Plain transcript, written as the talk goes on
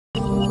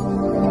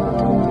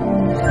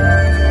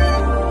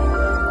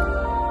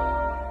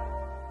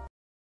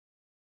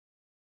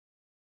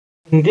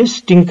In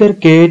this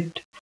tinkercad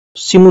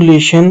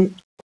simulation,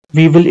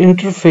 we will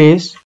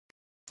interface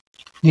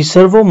the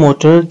servo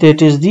motor,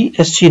 that is the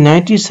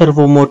ST90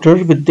 servo motor,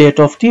 with that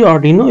of the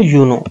Arduino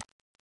UNO.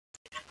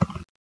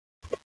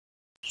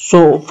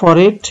 So for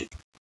it,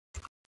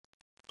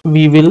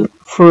 we will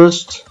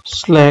first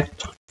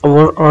select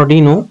our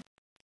Arduino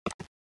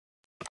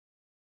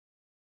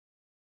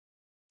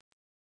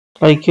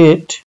like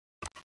it,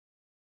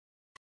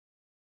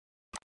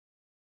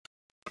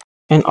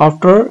 and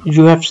after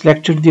you have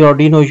selected the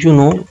Arduino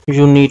UNO,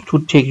 you need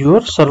to take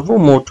your servo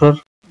motor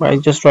by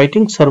just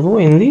writing servo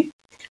in the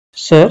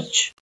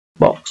search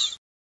box.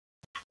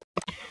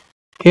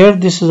 Here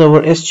this is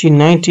our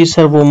ST90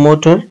 servo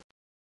motor,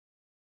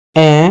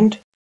 and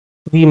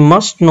we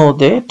must know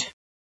that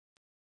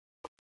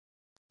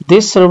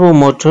this servo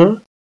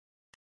motor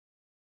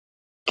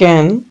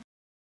can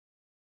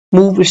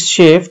move its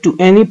shaft to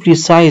any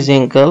precise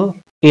angle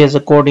as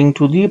according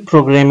to the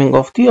programming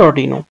of the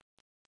Arduino.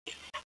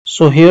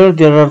 So here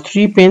there are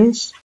three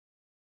pins.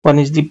 One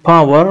is the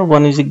power,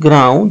 one is the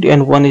ground,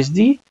 and one is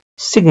the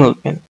signal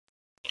pin.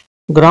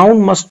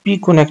 Ground must be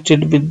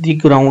connected with the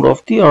ground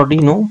of the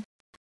Arduino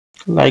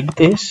like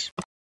this.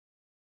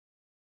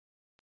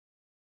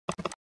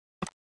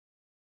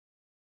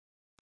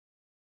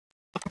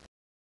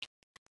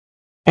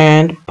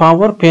 And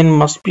power pin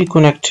must be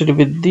connected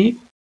with the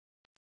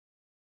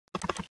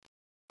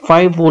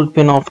 5-volt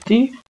pin of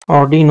the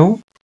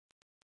Arduino.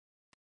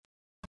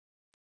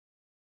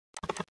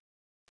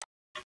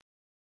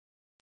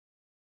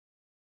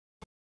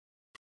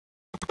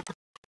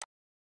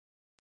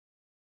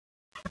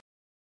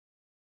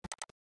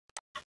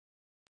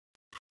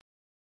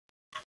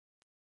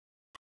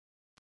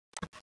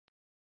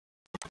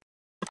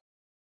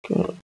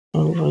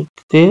 Like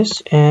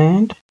this,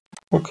 and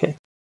okay.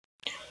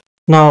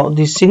 Now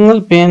the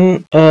signal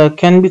pin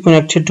can be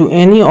connected to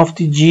any of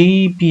the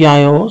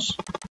GPIOs.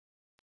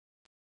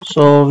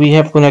 So we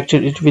have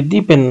connected it with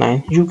the pin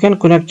 9. You can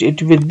connect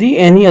it with the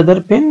any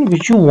other pin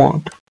which you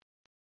want.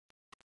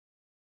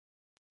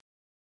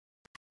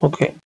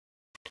 Okay.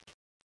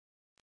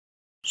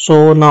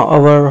 So now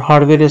our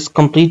hardware is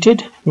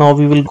completed. Now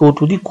we will go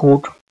to the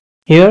code.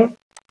 Here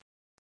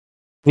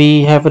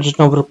we have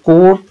written our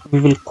code. We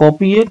will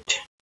copy it.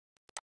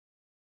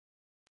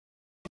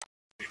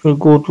 We'll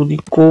go to the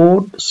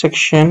code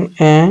section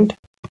and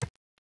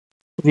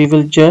we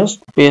will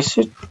just paste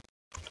it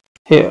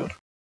here.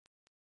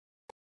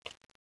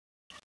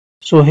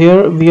 So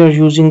here we are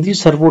using the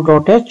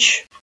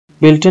servo.h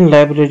built-in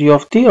library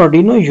of the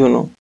Arduino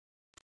UNO.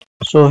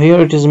 So here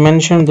it is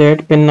mentioned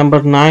that pin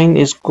number 9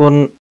 is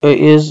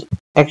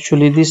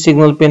actually the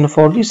signal pin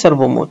for the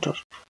servo motor.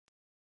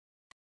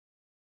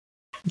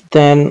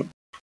 Then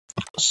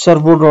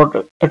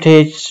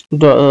servo.attach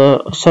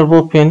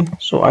servo pin,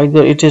 so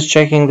either it is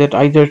checking that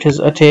either it is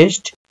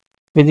attached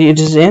with it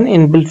is an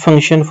inbuilt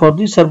function for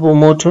the servo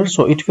motor,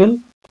 so it will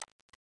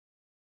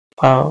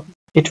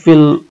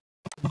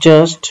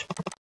just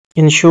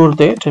ensure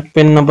that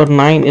pin number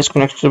 9 is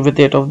connected with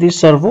that of the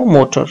servo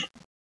motor.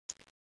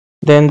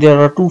 Then there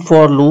are two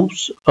for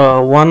loops.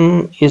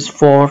 One is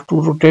for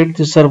to rotate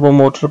the servo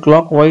motor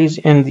clockwise,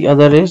 and the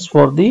other is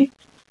for the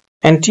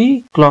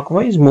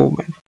anti-clockwise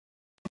movement.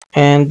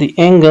 And the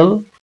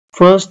angle,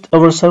 first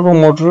our servo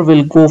motor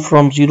will go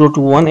from 0 to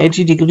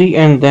 180 degree,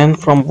 and then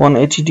from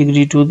 180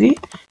 degree to the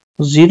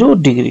 0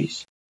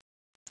 degrees.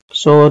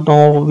 So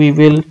now we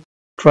will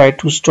try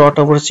to start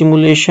our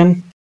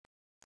simulation,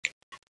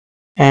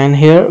 and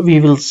here we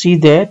will see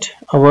that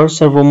our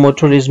servo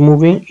motor is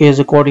moving as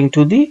according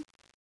to the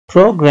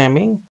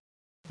programming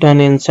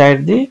done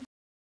inside the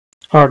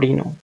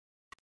Arduino.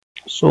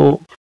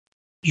 So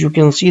you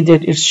can see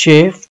that its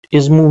shaft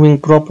is moving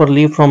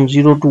properly from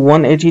 0 to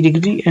 180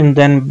 degree and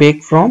then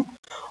back from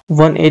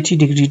 180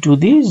 degree to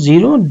the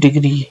 0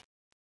 degree.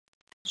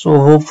 So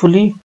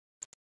hopefully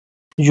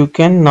you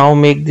can now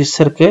make this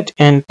circuit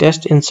and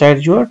test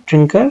inside your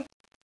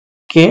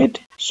tinkercad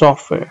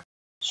software.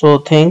 So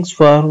thanks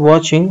for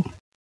watching.